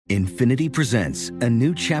Infinity presents a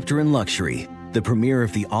new chapter in luxury, the premiere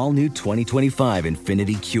of the all-new 2025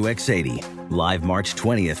 Infinity QX80, live March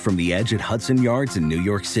 20th from the Edge at Hudson Yards in New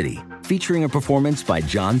York City, featuring a performance by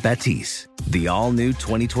John Batiste. The all-new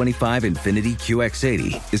 2025 Infinity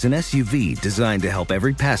QX80 is an SUV designed to help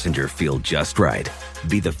every passenger feel just right.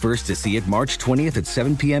 Be the first to see it March 20th at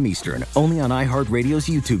 7 p.m. Eastern, only on iHeartRadio's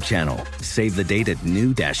YouTube channel. Save the date at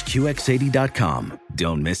new-QX80.com.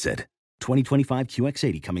 Don't miss it. 2025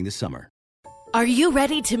 QX80 coming this summer. Are you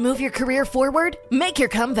ready to move your career forward? Make your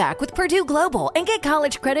comeback with Purdue Global and get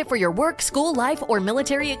college credit for your work, school, life, or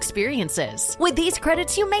military experiences. With these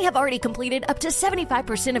credits, you may have already completed up to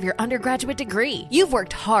 75% of your undergraduate degree. You've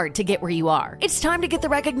worked hard to get where you are. It's time to get the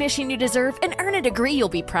recognition you deserve and earn a degree you'll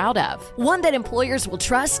be proud of. One that employers will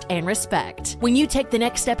trust and respect. When you take the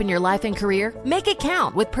next step in your life and career, make it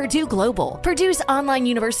count with Purdue Global, Purdue's online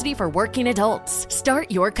university for working adults. Start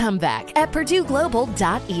your comeback at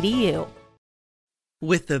purdueglobal.edu.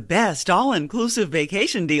 With the best all-inclusive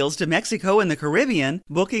vacation deals to Mexico and the Caribbean,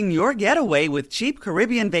 booking your getaway with Cheap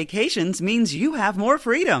Caribbean Vacations means you have more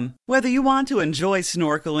freedom. Whether you want to enjoy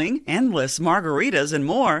snorkeling, endless margaritas, and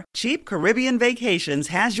more, Cheap Caribbean Vacations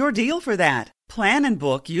has your deal for that. Plan and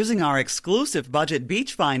book using our exclusive budget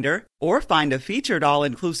beach finder, or find a featured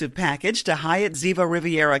all-inclusive package to Hyatt Ziva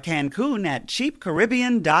Riviera Cancun at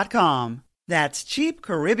cheapcaribbean.com. That's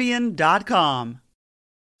cheapcaribbean.com.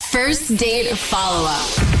 First Date Follow-Up.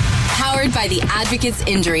 Powered by the Advocates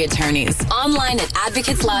Injury Attorneys. Online at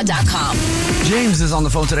advocateslaw.com. James is on the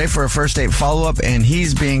phone today for a first date follow-up, and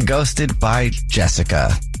he's being ghosted by Jessica.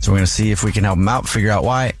 So we're going to see if we can help him out, figure out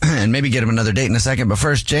why, and maybe get him another date in a second. But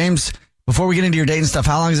first, James, before we get into your dating stuff,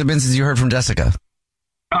 how long has it been since you heard from Jessica?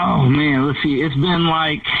 Oh, man, let's see. It's been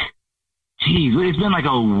like, it's been like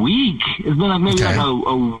a week. It's been like maybe like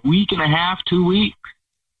a week and a half, 2 weeks.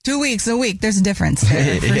 2 weeks, a week. There's a difference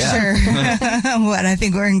there, for sure. What, I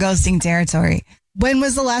think we're in ghosting territory. When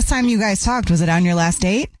was the last time you guys talked? Was it on your last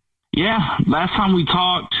date? Yeah, last time we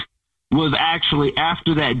talked was actually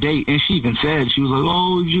after that date, and she even said, she was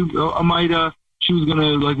like, she was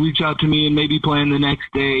gonna like reach out to me and maybe plan the next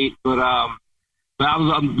date, but I'm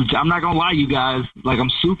not gonna lie, you guys, like I'm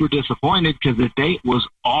super disappointed because the date was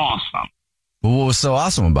awesome. Well, what was so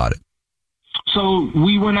awesome about it? So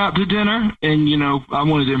we went out to dinner, and, I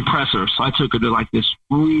wanted to impress her. So I took her to, like, this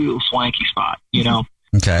real swanky spot,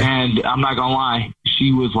 Okay. And I'm not going to lie,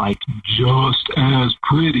 she was, like, just as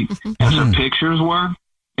pretty as her pictures were.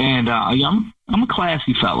 And I'm a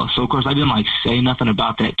classy fella. So, of course, I didn't, like, say nothing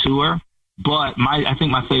about that to her. But I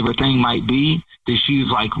think my favorite thing might be that she's,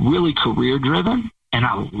 like, really career-driven, and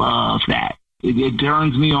I love that. It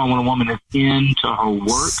turns me on when a woman is into her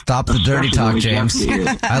work. Stop the dirty talk, James.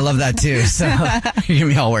 I love that too. So you get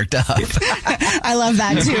me all worked up. I love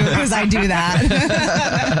that too, because I do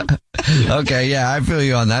that. Okay, yeah, I feel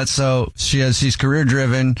you on that. So she's career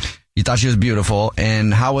driven. You thought she was beautiful.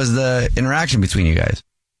 And how was the interaction between you guys?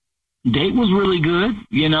 Date was really good.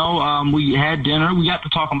 We had dinner. We got to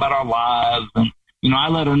talking about our lives. And, I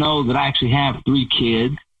let her know that I actually have 3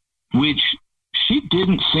 kids, which she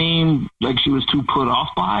didn't seem like she was too put off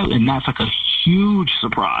by, and that's like a huge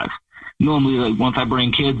surprise. Normally, like once I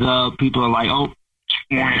bring kids up, people are like, "Oh,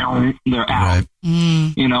 they're out," right.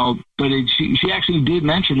 But she actually did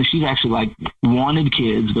mention that she's actually like wanted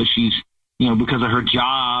kids, but she's because of her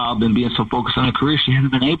job and being so focused on her career, she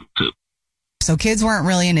hasn't been able to. So kids weren't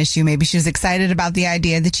really an issue. Maybe she was excited about the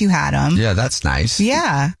idea that you had them. Yeah, that's nice.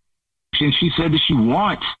 Yeah, and she said that she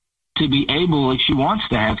wants to be able, like she wants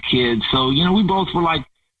to have kids. So, we both were like,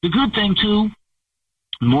 the good thing too,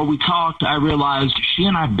 the more we talked, I realized she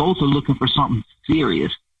and I both are looking for something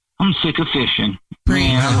serious. I'm sick of fishing.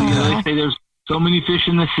 Man, they say there's so many fish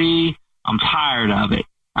in the sea. I'm tired of it.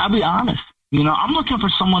 I'll be honest. I'm looking for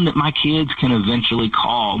someone that my kids can eventually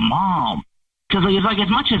call mom. Because it's like as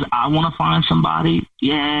much as I want to find somebody,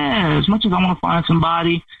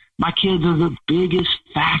 my kids are the biggest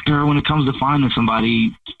factor when it comes to finding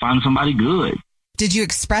somebody good. Did you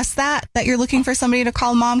express that you're looking for somebody to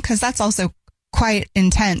call mom? Because that's also quite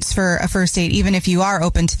intense for a first date, even if you are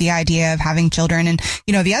open to the idea of having children. And,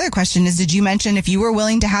 the other question is, did you mention if you were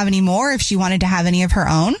willing to have any more, if she wanted to have any of her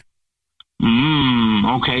own?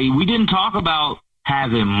 Okay. We didn't talk about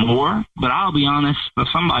having more, but I'll be honest, for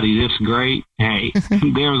somebody this great, hey,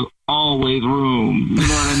 there's always room. You know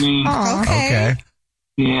what I mean? Oh, okay.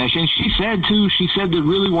 Yeah, and she said that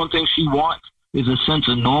really one thing she wants is a sense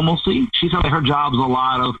of normalcy. She said that her job's a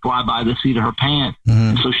lot of fly by the seat of her pants.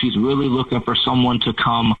 Mm-hmm. So she's really looking for someone to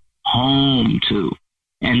come home to.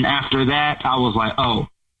 And after that, I was like, oh,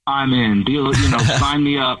 I'm in. Sign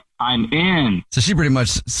me up. I'm in. So she pretty much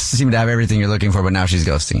seemed to have everything you're looking for, but now she's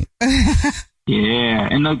ghosting. Yeah,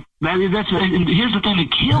 and and here's the thing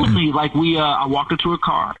that killed me. Like I walked her to her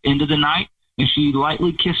car, end of the night, and she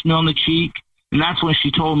lightly kissed me on the cheek, and that's when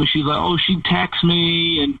she told me, she's like, oh, she'd text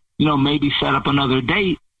me and maybe set up another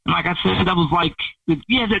date. And like I said, that was like,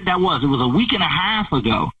 yeah, that was. It was a week and a half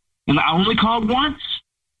ago, and I only called once.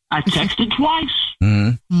 I texted twice.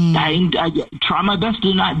 Mm-hmm. I try my best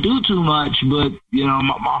to not do too much, but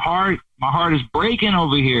my heart is breaking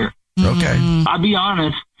over here. Okay, I'll be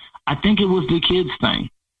honest. I think it was the kids thing.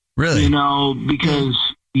 Really? Because,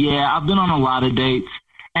 I've been on a lot of dates,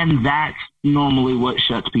 and that's normally what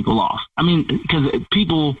shuts people off. I mean, because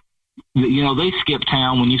people, they skip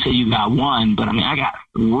town when you say you got one, but I got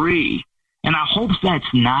 3. And I hope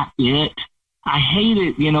that's not it. I hate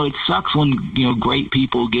it. It sucks when, great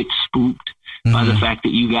people get spooked by the fact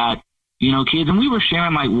that you got, kids. And we were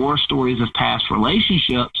sharing like war stories of past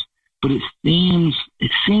relationships, but it seems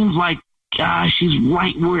like, gosh, she's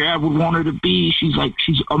right where I would want her to be. She's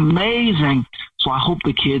amazing. So I hope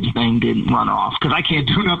the kids thing didn't run off, because I can't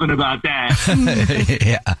do nothing about that.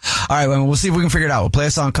 Yeah. All right, well, we'll see if we can figure it out. We'll play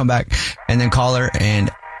a song, come back, and then call her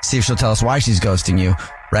and see if she'll tell us why she's ghosting you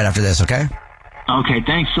right after this, okay? Okay,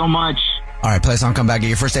 thanks so much. All right, play a song, come back, get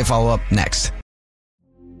your first date follow-up next.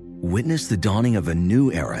 Witness the dawning of a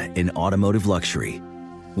new era in automotive luxury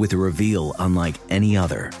with a reveal unlike any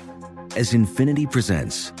other as Infiniti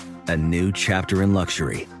presents a new chapter in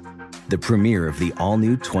luxury, the premiere of the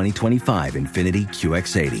all-new 2025 Infiniti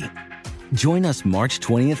QX80. Join us March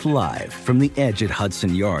 20th live from the Edge at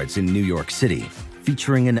Hudson Yards in New York City,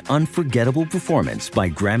 featuring an unforgettable performance by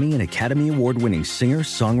Grammy and Academy Award-winning singer,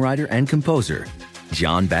 songwriter, and composer,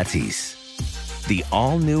 Jon Batiste. The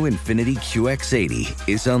all-new Infiniti QX80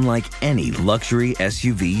 is unlike any luxury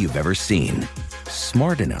SUV you've ever seen.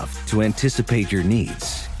 Smart enough to anticipate your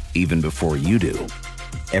needs, even before you do.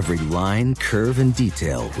 Every line, curve, and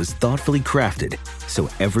detail was thoughtfully crafted, so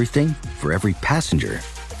everything for every passenger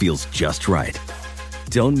feels just right.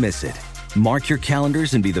 Don't miss it. Mark your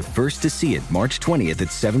calendars and be the first to see it March 20th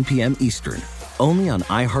at 7 p.m. Eastern, only on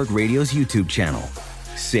iHeartRadio's YouTube channel.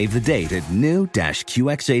 Save the date at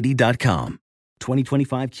new-QX80.com.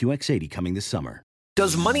 2025 QX80 coming this summer.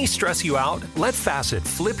 Does money stress you out? Let Facet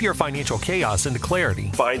flip your financial chaos into clarity.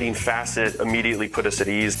 Finding Facet immediately put us at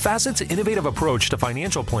ease. Facet's innovative approach to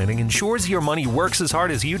financial planning ensures your money works as hard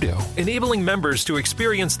as you do, enabling members to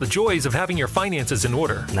experience the joys of having your finances in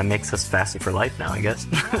order. And that makes us Facet for life now, I guess.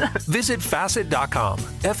 Visit Facet.com,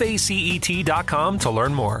 FACET.com to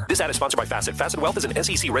learn more. This ad is sponsored by Facet. Facet Wealth is an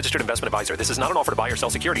SEC registered investment advisor. This is not an offer to buy or sell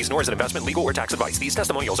securities, nor is it investment, legal, or tax advice. These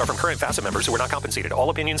testimonials are from current Facet members who are not compensated. All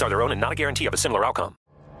opinions are their own and not a guarantee of a similar outcome.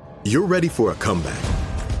 You're ready for a comeback.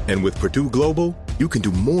 And with Purdue Global, you can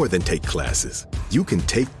do more than take classes. You can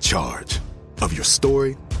take charge of your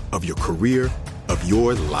story, of your career, of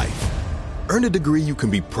your life. Earn a degree you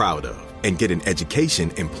can be proud of and get an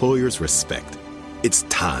education employers respect. It's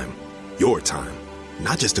time, your time,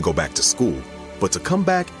 not just to go back to school, but to come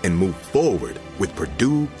back and move forward with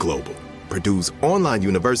Purdue Global, Purdue's online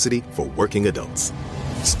university for working adults.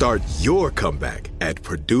 Start your comeback at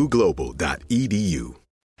purdueglobal.edu.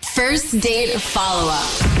 First Date Follow-Up.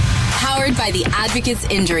 Powered by the Advocates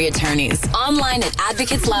Injury Attorneys. Online at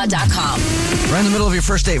advocateslaw.com. We're in the middle of your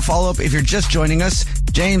first date follow-up. If you're just joining us,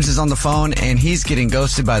 James is on the phone, and he's getting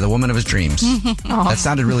ghosted by the woman of his dreams. That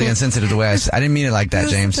sounded really insensitive the way I didn't mean it like that,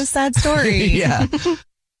 James. It's a sad story. Yeah.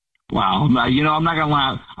 Wow. I'm not going to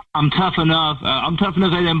lie. I'm tough enough. It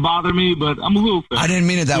didn't bother me, but I'm a little bit. I didn't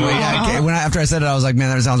mean it that way. Yeah, after I said it, I was like,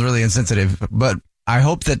 man, that sounds really insensitive. But I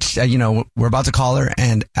hope that, we're about to call her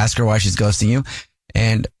and ask her why she's ghosting you.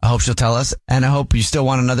 And I hope she'll tell us. And I hope you still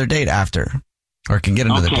want another date after, or can get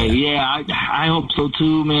another date. Okay, yeah, I hope so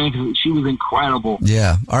too, man, because she was incredible.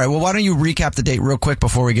 Yeah. All right. Well, why don't you recap the date real quick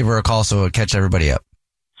before we give her a call so it'll catch everybody up?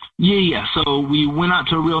 Yeah. So we went out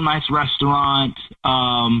to a real nice restaurant,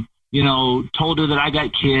 told her that I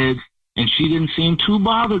got kids, and she didn't seem too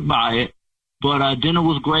bothered by it. But dinner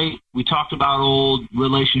was great. We talked about old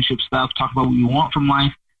relationship stuff, talked about what we want from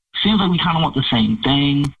life. Seems like we kind of want the same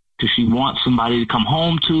thing, because she wants somebody to come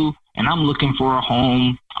home to, and I'm looking for a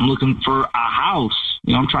home. I'm looking for a house.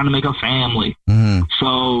 I'm trying to make a family. Mm-hmm.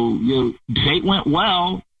 So date went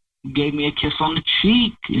well. Gave me a kiss on the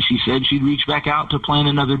cheek, and she said she'd reach back out to plan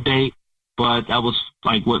another date, but that was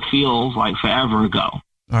like what feels like forever ago.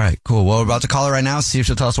 All right, cool. Well, we're about to call her right now, see if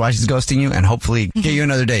she'll tell us why she's ghosting you, and hopefully get you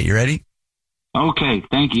another date. You ready? Okay,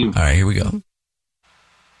 thank you. All right, here we go.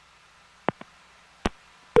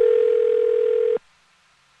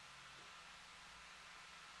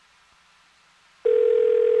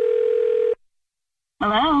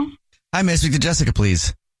 Hi, may I speak to Jessica,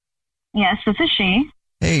 please? Yes, this is she.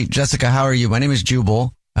 Hey, Jessica, how are you? My name is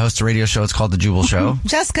Jubal. I host a radio show. It's called The Jubal Show.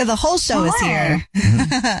 Jessica, the whole show is here.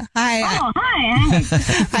 Hi. Oh,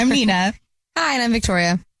 hi. I'm Nina. Hi, and I'm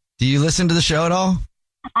Victoria. Do you listen to the show at all?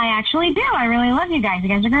 I actually do. I really love you guys. You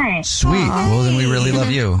guys are great. Sweet. Well, then we really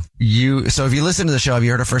love you. So if you listen to the show, have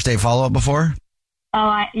you heard a first date follow-up before?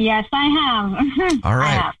 Oh, yes, I have. All right.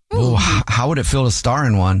 I have. Well, how would it feel to star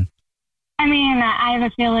in one? I mean, I have a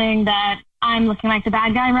feeling that I'm looking like the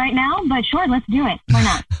bad guy right now, but sure, let's do it. Why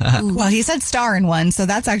not? Well, he said star in one, so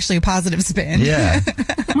that's actually a positive spin. Yeah.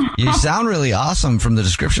 You sound really awesome from the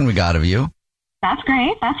description we got of you. That's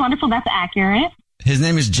great. That's wonderful. That's accurate. His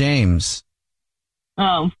name is James.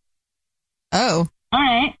 Oh. Oh. All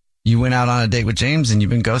right. You went out on a date with James and you've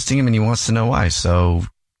been ghosting him and he wants to know why. So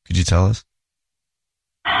could you tell us?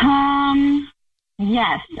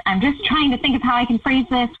 Yes. I'm just trying to think of how I can phrase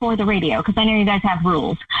this for the radio because I know you guys have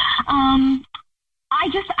rules. I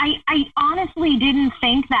honestly didn't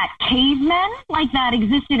think that cavemen like that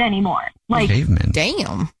existed anymore. Like Caveman.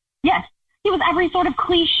 Damn. Yes. He was every sort of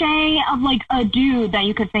cliche of like a dude that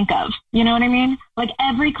you could think of. You know what I mean? Like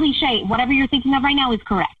every cliche, whatever you're thinking of right now is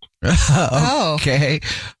correct. Okay.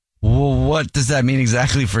 Well, what does that mean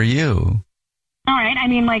exactly for you? All right. I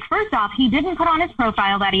mean, like, first off, he didn't put on his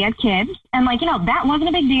profile that he had kids. And, like, that wasn't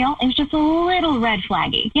a big deal. It was just a little red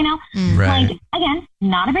flaggy, Right. Like, again,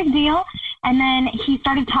 not a big deal. And then he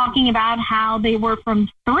started talking about how they were from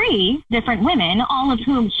 3 different women, all of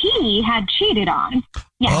whom he had cheated on.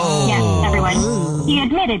 Yes, yes, everyone. He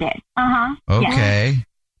admitted it. Uh-huh. Okay.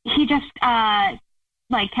 Yes. He just,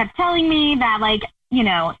 kept telling me that,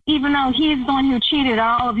 even though he's the one who cheated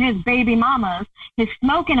on all of his baby mamas, his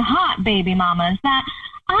smoking hot baby mamas, that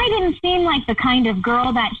I didn't seem like the kind of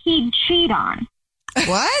girl that he'd cheat on.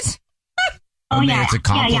 What? I mean, it's a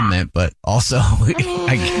compliment, but also, I get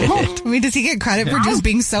it. I mean, does he get credit for just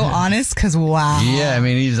being so honest? Because, wow. Yeah, I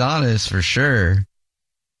mean, he's honest for sure.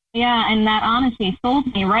 Yeah, and that honesty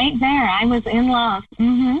sold me right there. I was in love.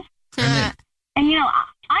 Mm-hmm. And,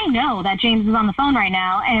 I know that James is on the phone right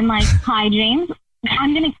now, and, hi, James.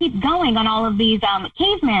 I'm going to keep going on all of these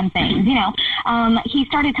caveman things, He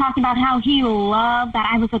started talking about how he loved that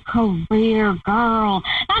I was a career girl.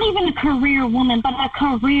 Not even a career woman, but a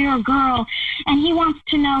career girl. And he wants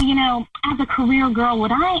to know, as a career girl,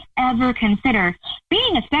 would I ever consider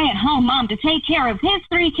being a stay-at-home mom to take care of his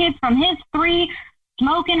 3 kids from his 3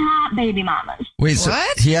 smoking hot baby mamas? Wait, so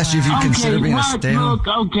he asked you if you consider being a stay-at-home?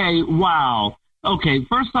 Okay, wow. Okay,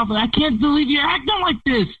 first off, I can't believe you're acting like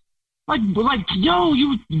this. Yo,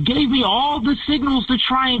 you gave me all the signals to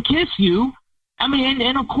try and kiss you. I mean,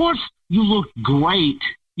 and of course, you look great.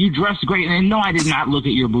 You dressed great. And no, I did not look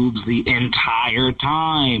at your boobs the entire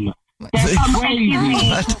time. That's crazy.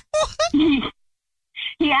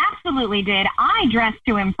 He absolutely did. I dressed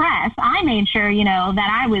to impress. I made sure,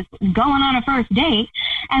 that I was going on a first date.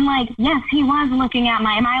 And, yes, he was looking at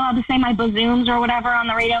am I allowed to say my bazooms or whatever on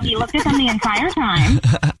the radio? He looked at them the entire time.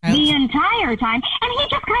 The entire time. And he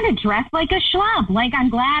just kind of dressed like a schlub. I'm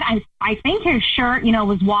glad. I think his shirt,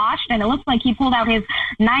 was washed. And it looks like he pulled out his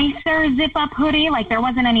nicer zip-up hoodie. There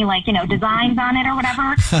wasn't any, designs on it or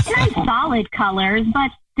whatever. Nice solid colors.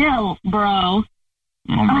 But still, bro.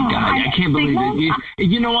 Oh, my God. I can't believe it.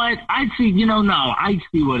 You know what? I see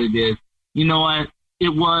what it is. You know what? It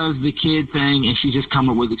was the kid thing, and she's just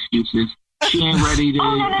coming with excuses. She ain't ready to.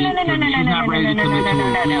 She's not ready to commit to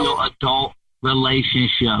a real adult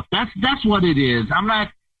relationship. That's what it is. I'm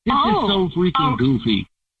not. This is so freaking goofy.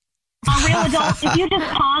 A real adult. If you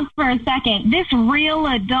just pause for a second, this real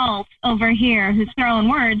adult over here who's throwing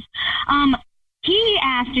words, he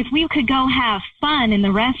asked if we could go have fun in the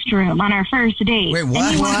restroom on our first date. Wait, what?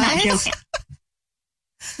 And he was not joking.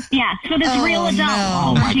 Yeah, so this real adult. No.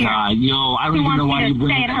 Oh, my God. Yo, I don't even know why you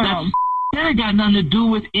bring it up. That ain't got nothing to do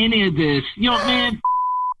with any of this. Yo, man,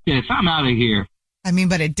 this. I'm out of here. I mean,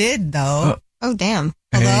 but it did, though. Oh, damn.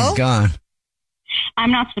 Hey, Hello? he's gone.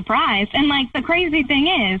 I'm not surprised. And, the crazy thing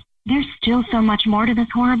is, there's still so much more to this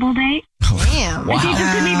horrible date. Damn. Wow. He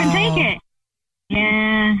just couldn't even take it.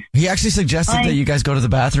 Yeah. He actually suggested that you guys go to the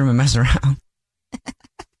bathroom and mess around.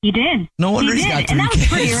 He did. No wonder he's got 3 kids. And that was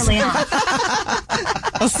pretty early on.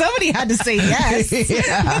 Well, somebody had to say yes.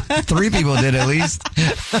 Yeah. 3 people did at least.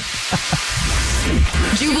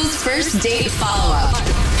 Jubal's first date follow-up.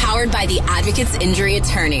 Powered by the Advocates Injury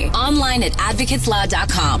Attorney. Online at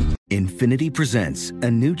advocateslaw.com. Infiniti presents a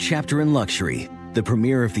new chapter in luxury. The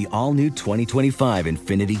premiere of the all-new 2025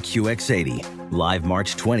 Infiniti QX80. Live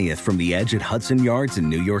March 20th from the Edge at Hudson Yards in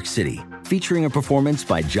New York City. featuring a performance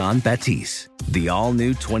by John Batiste. The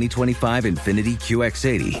all-new 2025 Infiniti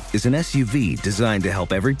QX80 is an SUV designed to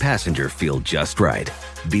help every passenger feel just right.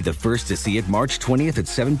 Be the first to see it March 20th at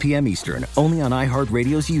 7 p.m. Eastern, only on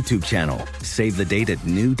iHeartRadio's YouTube channel. Save the date at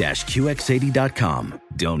new-QX80.com.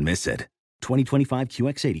 Don't miss it. 2025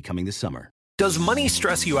 QX80 coming this summer. Does money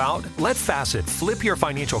stress you out? Let Facet flip your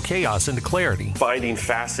financial chaos into clarity. Finding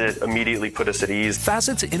Facet immediately put us at ease.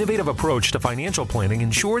 Facet's innovative approach to financial planning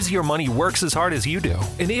ensures your money works as hard as you do,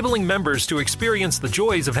 enabling members to experience the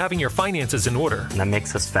joys of having your finances in order. And that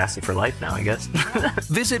makes us Facet for life now, I guess.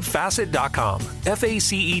 Visit Facet.com,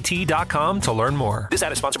 FACET.com to learn more. This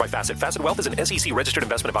ad is sponsored by Facet. Facet Wealth is an SEC registered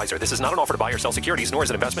investment advisor. This is not an offer to buy or sell securities, nor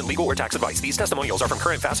is it investment, legal, or tax advice. These testimonials are from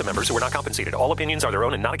current Facet members who are not compensated. All opinions are their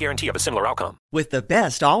own and not a guarantee of a similar outcome. With the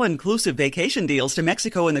best all-inclusive vacation deals to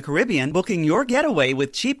Mexico and the Caribbean, booking your getaway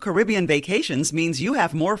with Cheap Caribbean Vacations means you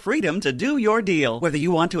have more freedom to do your deal. Whether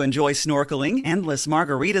you want to enjoy snorkeling, endless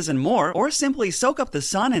margaritas, and more, or simply soak up the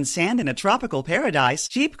sun and sand in a tropical paradise,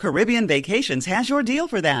 Cheap Caribbean Vacations has your deal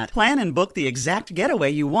for that. Plan and book the exact getaway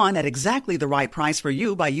you want at exactly the right price for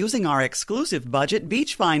you by using our exclusive budget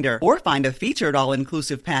beach finder, or find a featured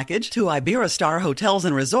all-inclusive package to Iberostar Hotels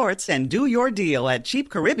and Resorts and do your deal at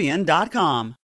cheapcaribbean.com.